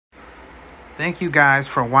Thank you guys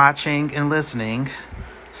for watching and listening.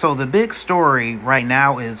 So the big story right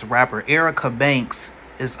now is rapper Erica Banks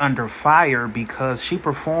is under fire because she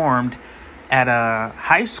performed at a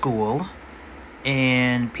high school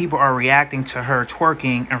and people are reacting to her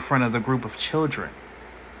twerking in front of the group of children.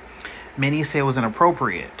 Many say it was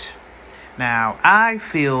inappropriate. Now, I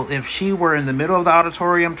feel if she were in the middle of the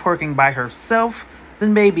auditorium twerking by herself,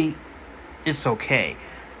 then maybe it's okay,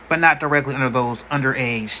 but not directly under those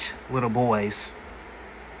underage little boys.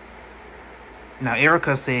 Now,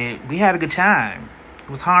 Erica said, "We had a good time. It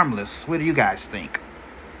was harmless. What do you guys think?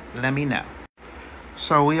 Let me know."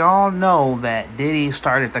 So we all know that Diddy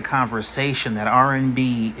started the conversation that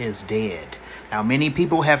R&B is dead. Now, many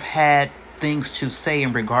people have had things to say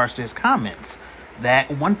in regards to his comments.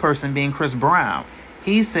 That one person being Chris Brown.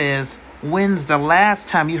 He says, "When's the last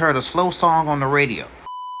time you heard a slow song on the radio?"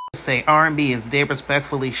 Say R&B is dead,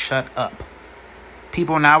 respectfully shut up.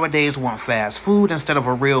 People nowadays want fast food instead of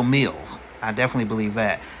a real meal. I definitely believe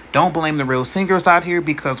that. Don't blame the real singers out here,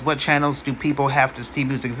 because what channels do people have to see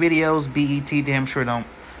music videos? BET damn sure don't.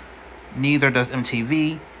 Neither does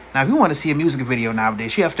MTV. Now, if you want to see a music video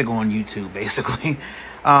nowadays, you have to go on YouTube, basically.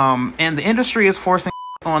 And the industry is forcing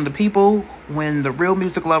on the people when the real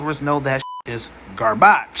music lovers know that is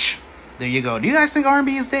garbage. There you go. Do you guys think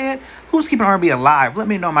R&B is dead? Who's keeping R&B alive? Let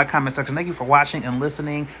me know in my comment section. Thank you for watching and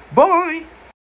listening. Bye!